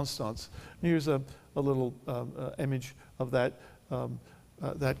Council of Constance. And here's a little image of that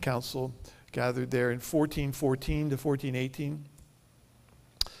council gathered there in 1414 to 1418.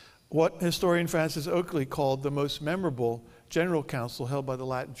 What historian Francis Oakley called the most memorable general council held by the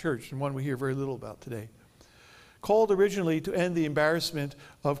Latin Church, and one we hear very little about today. Called originally to end the embarrassment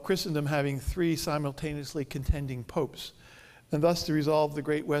of Christendom having three simultaneously contending popes, and thus to resolve the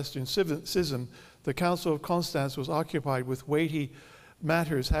great Western schism, the Council of Constance was occupied with weighty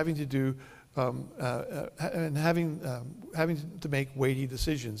matters having to do and having to make weighty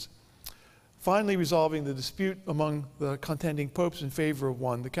decisions. Finally resolving the dispute among the contending popes in favor of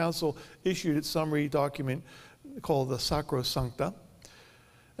one, the council issued its summary document called the Sacro Sancta.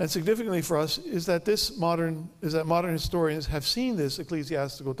 And significantly for us is that modern historians have seen this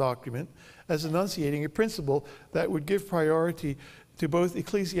ecclesiastical document as enunciating a principle that would give priority to both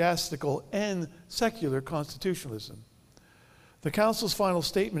ecclesiastical and secular constitutionalism. The council's final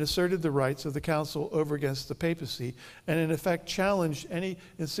statement asserted the rights of the council over against the papacy and in effect challenged any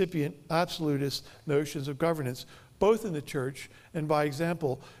incipient absolutist notions of governance, both in the church and by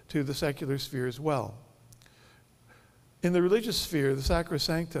example to the secular sphere as well. In the religious sphere, the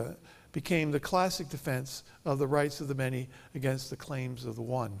Sacrosancta became the classic defense of the rights of the many against the claims of the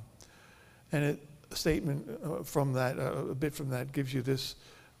one. And a statement from that, a bit from that, gives you this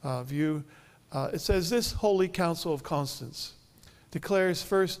view. It says, "This Holy Council of Constance declares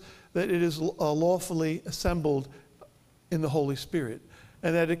first that it is lawfully assembled in the Holy Spirit,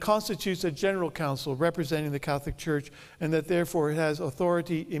 and that it constitutes a general council representing the Catholic Church, and that therefore it has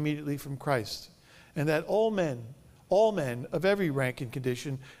authority immediately from Christ, and that all men of every rank and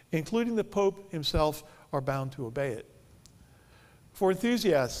condition, including the Pope himself, are bound to obey it." For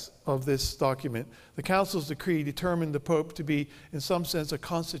enthusiasts of this document, the Council's decree determined the Pope to be, in some sense, a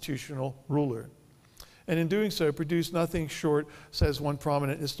constitutional ruler. And in doing so, produced nothing short, says one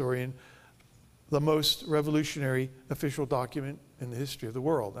prominent historian, the most revolutionary official document in the history of the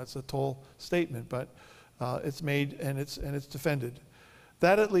world. That's a tall statement, but it's made and it's defended.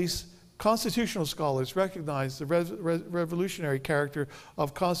 That at least constitutional scholars recognize the revolutionary character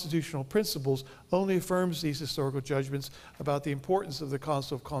of constitutional principles only affirms these historical judgments about the importance of the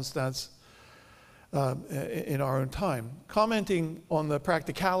Council of Constance in our own time. Commenting on the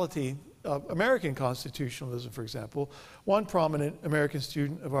practicality of American constitutionalism, for example, one prominent American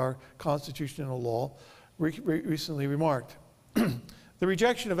student of our constitutional law recently remarked, "The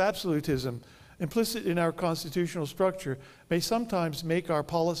rejection of absolutism implicit in our constitutional structure may sometimes make our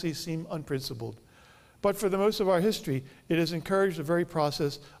policy seem unprincipled. But for the most of our history, it has encouraged the very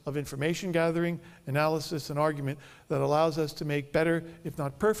process of information gathering, analysis, and argument that allows us to make better, if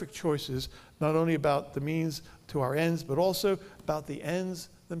not perfect, choices, not only about the means to our ends, but also about the ends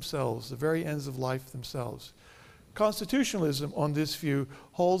themselves, the very ends of life themselves." Constitutionalism, on this view,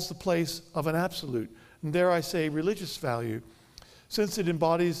 holds the place of an absolute, and dare I say religious value, since it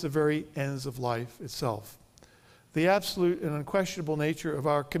embodies the very ends of life itself. The absolute and unquestionable nature of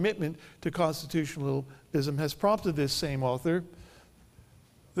our commitment to constitutionalism has prompted this same author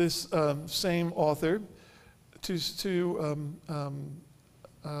to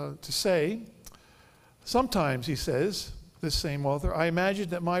say, sometimes, he says, this same author, "I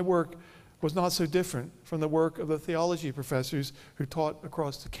imagined that my work was not so different from the work of the theology professors who taught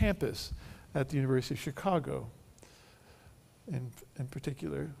across the campus at the University of Chicago." In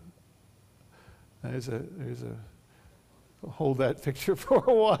particular, there's a hold that picture for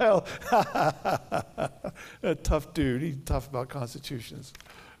a while. A tough dude. He's tough about constitutions.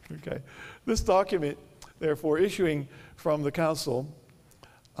 Okay, this document, therefore, issuing from the council,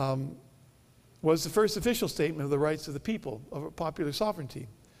 was the first official statement of the rights of the people, of popular sovereignty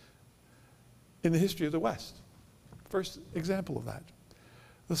in the history of the West. First example of that.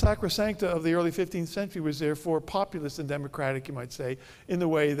 The Sacrosancta of the early 15th century was therefore populist and democratic, you might say, in the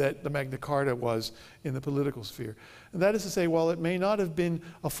way that the Magna Carta was in the political sphere. And that is to say, while it may not have been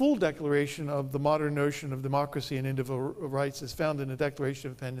a full declaration of the modern notion of democracy and individual rights as found in the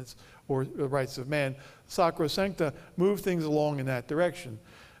Declaration of Independence or the Rights of Man, Sacrosancta moved things along in that direction.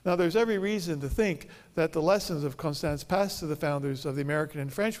 Now, there's every reason to think that the lessons of Constance passed to the founders of the American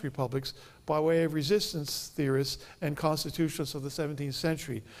and French republics by way of resistance theorists and constitutionalists of the 17th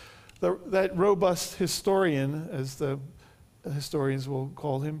century. That robust historian, as the historians will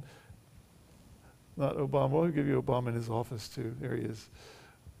call him, not Obama, we'll give you Obama in his office too, there he is.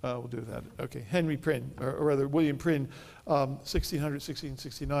 We'll do that. Okay, Henry Prynne, or rather William Prynne, 1600,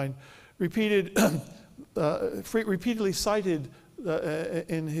 1669, repeatedly cited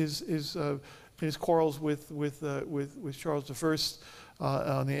in his quarrels with Charles I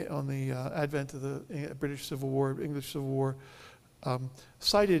on the advent of the British Civil War, English Civil War,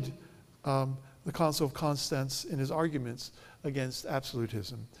 cited the Council of Constance in his arguments against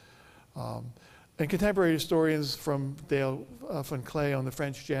absolutism. And contemporary historians, from Dale von Clay on the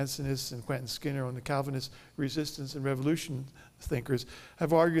French Jansenists and Quentin Skinner on the Calvinist resistance and revolution thinkers,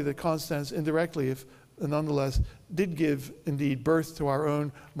 have argued that Constance indirectly, if nonetheless, did give, indeed, birth to our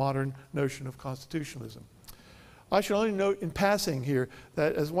own modern notion of constitutionalism. I should only note in passing here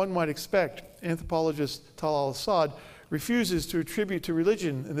that, as one might expect, anthropologist Tal al-Assad refuses to attribute to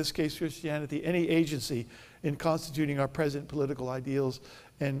religion, in this case Christianity, any agency in constituting our present political ideals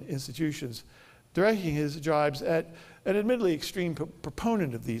and institutions. Directing his jibes at an admittedly extreme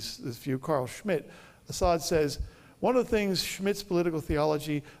proponent of this view, Carl Schmitt, Assad says, "One of the things Schmitt's political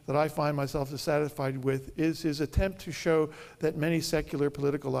theology that I find myself dissatisfied with is his attempt to show that many secular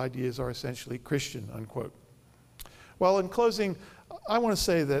political ideas are essentially Christian," unquote. Well, in closing, I want to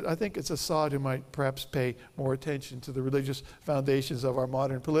say that I think it's Assad who might perhaps pay more attention to the religious foundations of our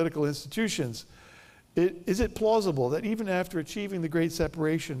modern political institutions. Is it plausible that even after achieving the great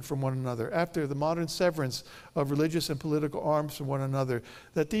separation from one another, after the modern severance of religious and political arms from one another,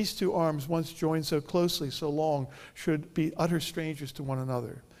 that these two arms, once joined so closely, so long, should be utter strangers to one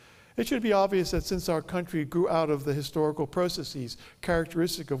another? It should be obvious that since our country grew out of the historical processes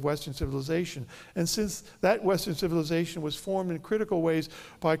characteristic of Western civilization, and since that Western civilization was formed in critical ways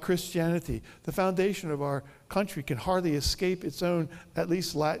by Christianity, the foundation of our country can hardly escape its own, at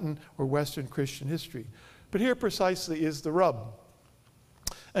least Latin or Western Christian history. But here precisely is the rub,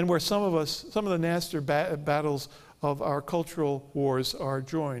 and where some of the nastier battles of our cultural wars are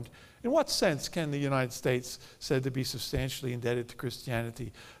joined. In what sense can the United States said to be substantially indebted to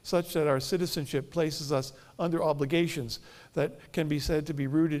Christianity, such that our citizenship places us under obligations that can be said to be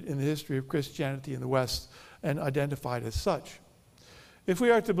rooted in the history of Christianity in the West and identified as such? If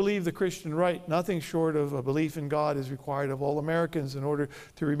we are to believe the Christian right, nothing short of a belief in God is required of all Americans in order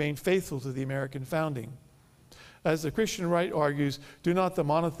to remain faithful to the American founding. As the Christian right argues, do not the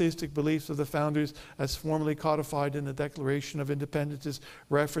monotheistic beliefs of the founders, as formally codified in the Declaration of Independence's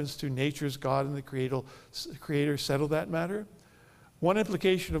reference to nature's God and the Creator, settle that matter? One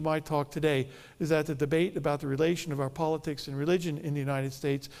implication of my talk today is that the debate about the relation of our politics and religion in the United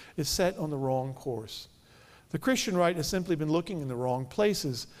States is set on the wrong course. The Christian right has simply been looking in the wrong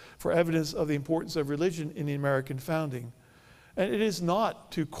places for evidence of the importance of religion in the American founding. And it is not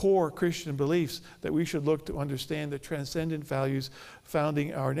to core Christian beliefs that we should look to understand the transcendent values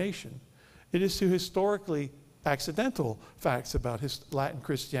founding our nation. It is to historically accidental facts about Latin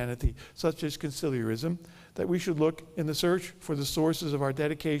Christianity, such as conciliarism, that we should look in the search for the sources of our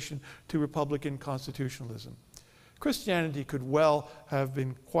dedication to Republican constitutionalism. Christianity could well have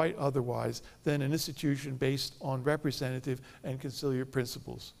been quite otherwise than an institution based on representative and conciliar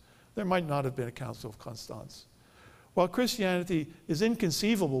principles. There might not have been a Council of Constance. While Christianity is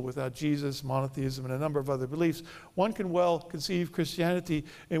inconceivable without Jesus, monotheism, and a number of other beliefs, one can well conceive Christianity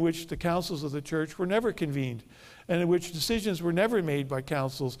in which the councils of the church were never convened, and in which decisions were never made by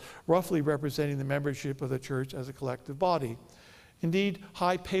councils roughly representing the membership of the church as a collective body. Indeed,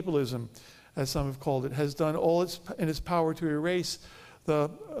 high papalism, as some have called it, has done all in its power to erase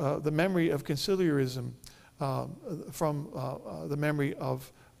the memory of conciliarism from the memory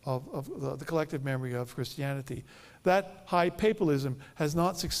of the collective memory of Christianity. That high papalism has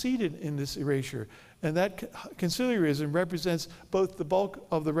not succeeded in this erasure, and that conciliarism represents both the bulk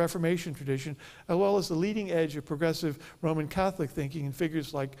of the Reformation tradition as well as the leading edge of progressive Roman Catholic thinking, and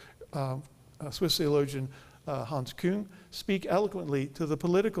figures like Swiss theologian Hans Küng speak eloquently to the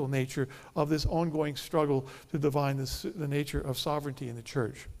political nature of this ongoing struggle to define the nature of sovereignty in the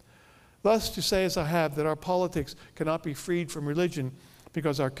church. Thus, to say as I have that our politics cannot be freed from religion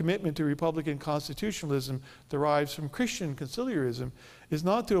because our commitment to Republican constitutionalism derives from Christian conciliarism is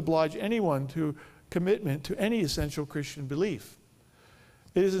not to oblige anyone to commitment to any essential Christian belief.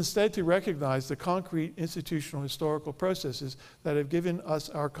 It is instead to recognize the concrete institutional historical processes that have given us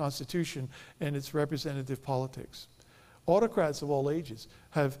our Constitution and its representative politics. Autocrats of all ages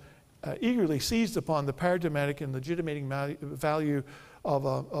have eagerly seized upon the paradigmatic and legitimating value of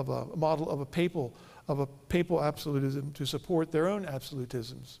a model of a papal absolutism to support their own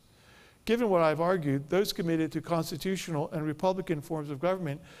absolutisms. Given what I've argued, those committed to constitutional and republican forms of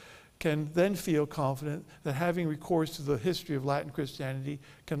government can then feel confident that having recourse to the history of Latin Christianity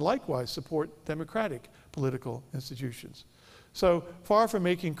can likewise support democratic political institutions. So far from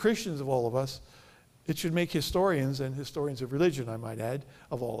making Christians of all of us, it should make historians, and historians of religion, I might add,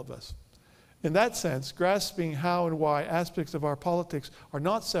 of all of us. In that sense, grasping how and why aspects of our politics are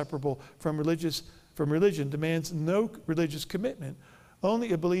not separable from religion demands no religious commitment,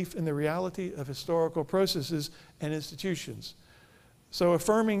 only a belief in the reality of historical processes and institutions. So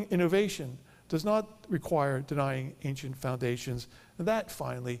affirming innovation does not require denying ancient foundations, and that,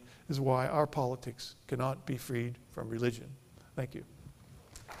 finally, is why our politics cannot be freed from religion. Thank you.